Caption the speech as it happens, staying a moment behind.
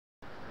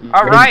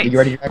Alright! You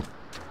ready?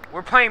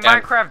 We're playing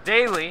Minecraft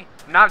daily.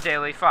 Not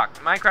daily, fuck.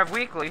 Minecraft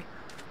weekly.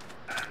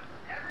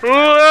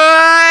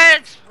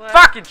 What?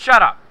 Fucking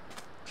shut up!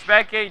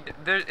 Spanky,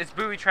 it's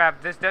booby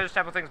trap. This desert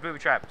temple thing's booby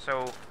trap.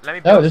 So let me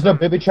build No, there's no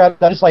booby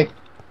trap. I just like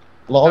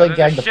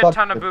lollygag the fuck.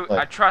 Ton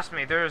of trust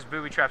me, there's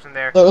booby traps in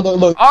there.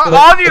 Look, all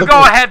of you go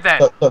ahead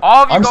then.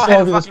 All of you go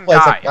ahead and fucking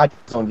die. Like,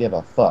 I don't give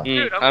a fuck.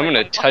 Dude, I'm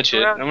gonna touch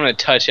it. I'm gonna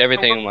touch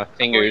everything with my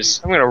fingers.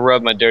 I'm gonna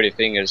rub my dirty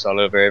fingers all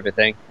over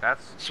everything.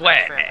 That's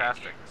swag.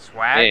 Fantastic.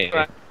 Swag.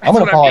 Hey. I'm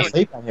gonna fall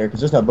asleep down here because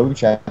there's no booby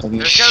traps. Like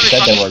you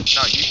said there were.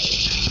 No,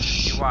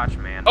 you watch,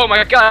 man. Oh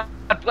my god,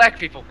 black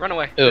people, run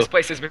away. Ew. This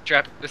place is booby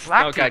trap. This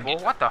black people?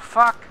 What the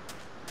fuck?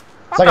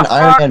 It's like an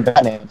Iron Man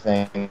Batman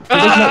thing.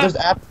 There's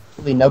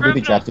absolutely no booby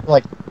traps. People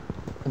like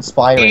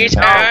conspiring. No,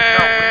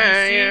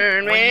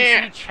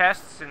 when you see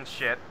chests and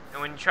shit,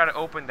 and when you try to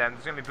open them,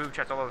 there's gonna be booby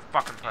traps all over the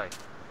fucking place.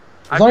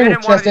 There's not even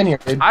a chest in here,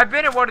 dude. I've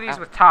been in one of these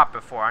with top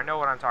before. I know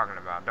what I'm talking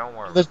about. Don't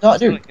worry. There's not,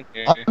 dude.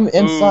 I'm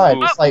inside.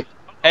 It's like.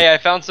 Hey, I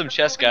found some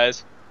chests,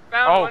 guys.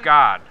 Oh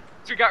god.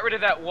 So we got rid of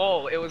that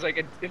wall. It was like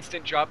an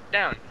instant drop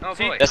down. Oh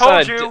boy.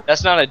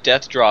 That's not a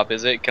death drop,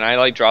 is it? Can I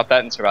like drop that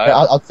and survive? Yeah,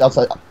 I'll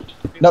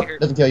nope,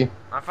 doesn't kill you.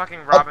 I'm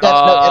fucking robbing. No,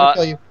 it'll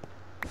kill you.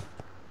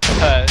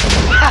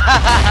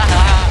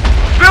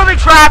 Building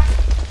trap!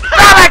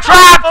 Building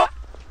trap!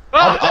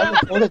 I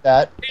reported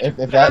that. If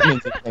that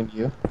means anything to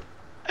you.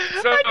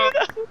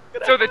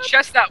 So the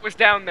chest that was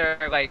down there,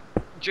 like,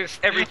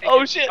 just everything.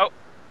 Oh shit! Oh,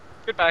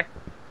 goodbye.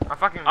 I'm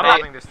fucking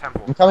robbing this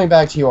temple. I'm coming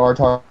back to you,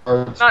 Artar.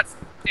 I'm not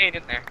staying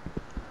in there.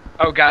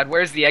 Oh god,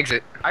 where's the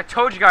exit? I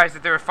told you guys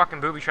that there were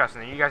fucking booby traps in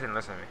there. You guys didn't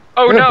listen to me.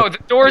 Oh no, the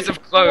doors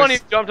have closed. Someone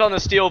jumped on the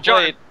steel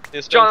plate.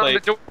 John, the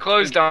door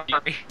closed on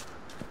me.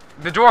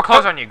 The door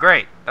closed on you.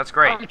 Great. That's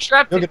great. I'm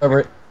trapped. You'll get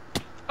over it.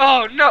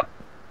 Oh no.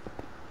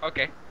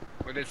 Okay.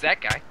 Well, there's that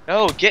guy.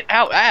 No, get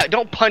out! Ah,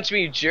 don't punch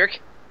me, you jerk!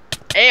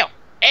 Ow!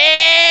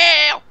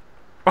 Ow!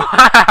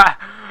 What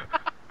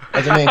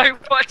does it mean? I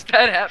watched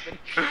that happen.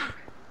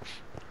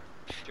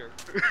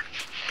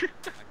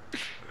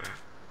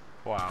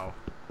 Wow.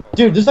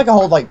 Dude, there's like a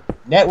whole like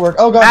network.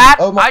 Oh god. Matt,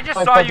 oh, I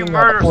just saw you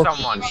murder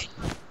someone.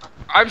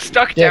 I'm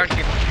stuck down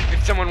here.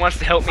 If someone wants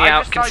to help me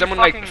out, can someone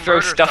like throw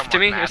stuff to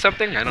me or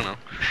something? I don't know.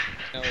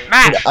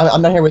 Matt! Dude,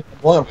 I'm not here with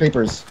blowing up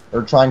creepers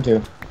or trying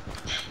to.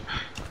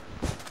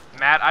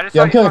 Matt, I just Dude,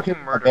 saw I'm you killing fucking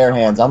people murder with bare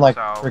hands. I'm like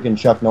so... freaking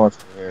Chuck Norris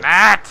here.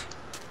 Matt!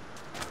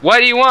 What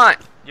do you want?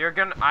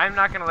 I'm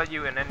not gonna let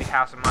you in any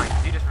house of mine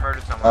because you just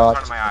murdered someone in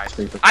front of my eyes.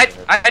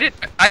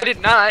 I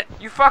did not.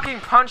 You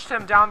fucking punched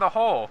him down the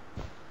hole.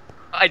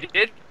 I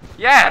did?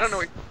 Yes. I don't know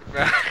what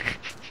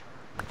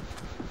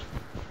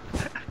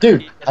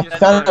Dude, I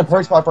found a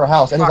perfect spot for a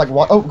house, and it's like,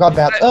 what? Oh god,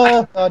 bats.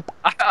 God.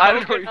 I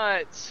don't know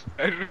what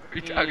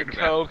you're talking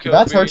about. Do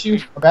bats hurt you?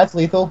 Are bats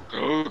lethal?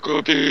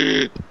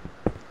 I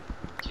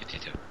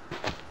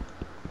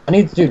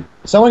need, dude.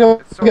 Someone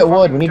go get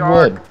wood. We need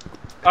wood.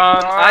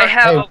 I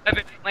have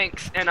 11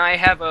 planks, and I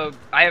have a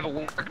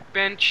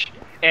workbench,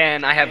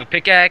 and I have a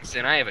pickaxe,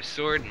 and I have a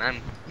sword, and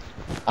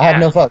I have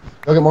no fuck.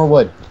 Go get more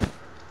wood.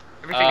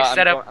 Everything is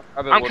set up.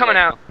 I'm coming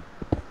out.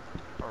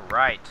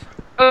 Alright.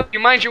 Oh, you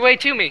mind your way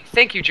to me.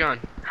 Thank you, John.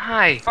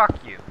 Hi.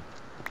 Fuck you.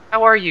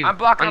 How are you? I'm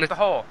blocking up the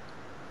hole.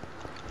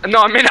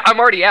 No, I'm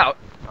already out.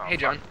 Oh, hey,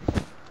 John.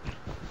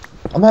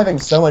 I'm having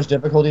so much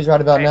difficulties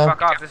right about now.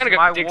 Fuck off. This is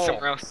my wool.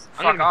 Somewhere else.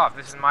 Fuck off.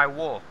 This is my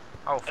wool.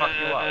 Oh, fuck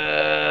you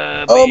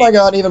up. Oh my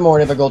god, even more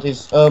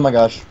difficulties. Oh my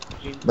gosh.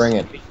 Bring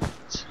it.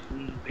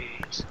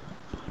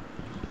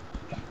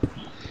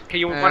 Okay,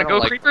 you wanna go,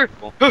 creeper?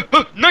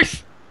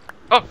 Nice!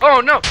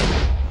 Oh no!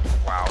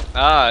 Wow.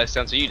 Ah, it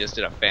sounds like you just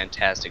did a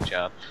fantastic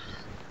job.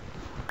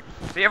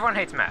 See, everyone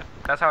hates Matt.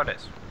 That's how it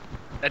is.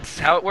 That's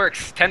how it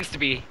works. Tends to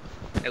be,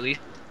 at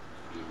least.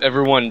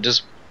 Everyone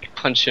just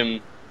punch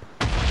him.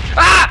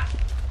 Ah!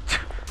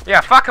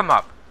 Yeah, fuck him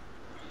up.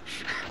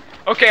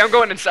 Okay, I'm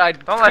going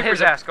inside. Don't let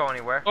his ass go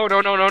anywhere. Oh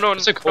no.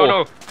 It's a cool.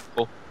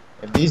 No.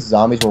 If these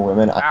zombies were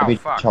women, I'd be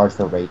charged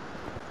for rape.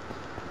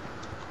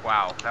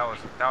 Wow, that was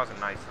a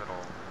nice little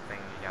thing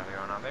you got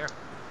going on there.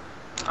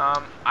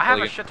 I have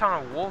a shit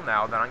ton of wool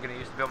now that I'm gonna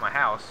use to build my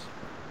house.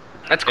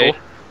 That's cool.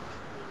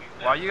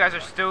 While you guys are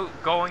still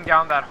going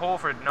down that hole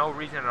for no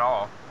reason at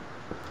all.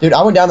 Dude,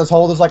 I went down this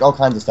hole. There's like all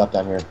kinds of stuff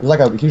down here. There's like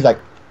a huge like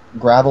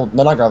gravel,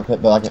 no, not gravel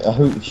pit, but like a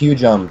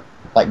huge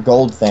like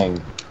gold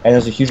thing. And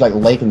there's a huge like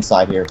lake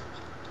inside here.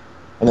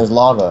 And there's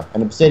lava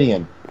and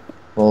obsidian.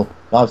 Well,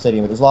 not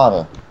obsidian, but there's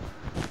lava.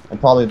 And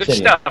probably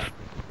obsidian. There's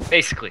stuff,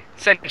 basically,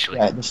 essentially.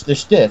 Yeah, there's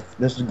stiff.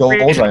 There's gold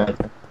right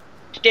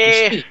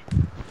there.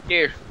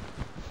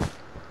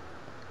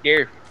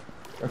 Here.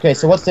 Okay,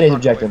 so what's today's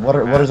objective? What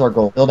is our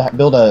goal?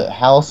 Build a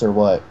house or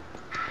what?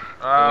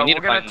 We're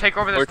gonna take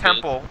over this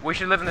temple. We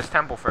should live in this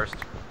temple first.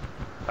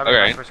 That'd be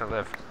a nice place to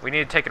live. We need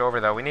to take it over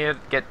though. We need to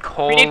get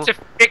coal. We need to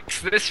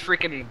fix this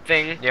freaking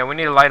thing. Yeah, we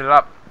need to light it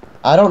up.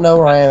 I don't know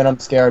where I am and I'm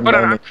scared. But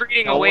I'm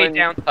creating a way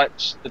down.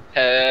 Touch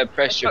the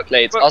pressure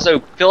plates. Also,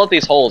 fill up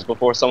these holes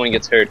before someone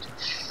gets hurt.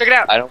 Check it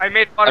out. I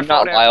made a waterfall I'm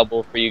not down.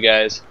 liable for you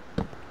guys.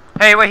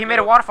 Hey, wait, he made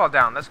a waterfall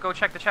down. Let's go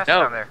check the chest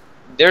down there.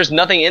 there's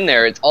nothing in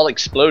there. It's all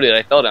exploded.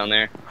 I fell down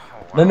there.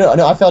 Oh, wow.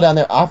 No, I fell down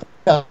there. I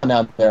fell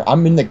down there.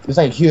 I'm in the, it's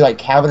like a huge like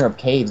cavern of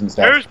caves and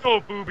stuff. There's no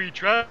booby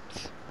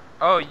traps.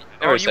 Oh,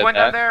 Never you said went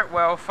that. down there?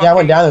 Well, fucking... Yeah, I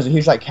went down. There's a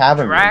huge like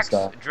cavern and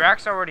stuff.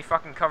 Drax already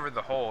fucking covered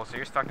the hole, so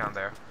you're stuck down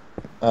there.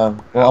 Well,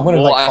 I'm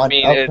gonna Well, like I find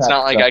mean, out it's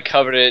not like stuff. I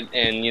covered it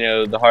in, you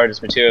know, the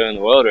hardest material in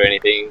the world or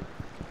anything.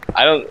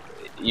 I don't.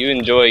 You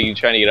enjoy you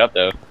trying to get up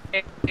though.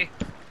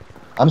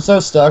 I'm so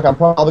stuck. I'm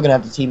probably gonna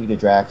have to TP to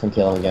Drax and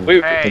kill him again.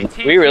 Hey,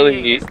 We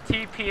really need.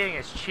 TPing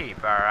is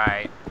cheap,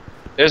 alright?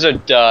 There's a.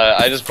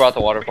 I just brought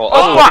the waterfall.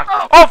 Oh, fuck!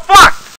 Oh, fuck!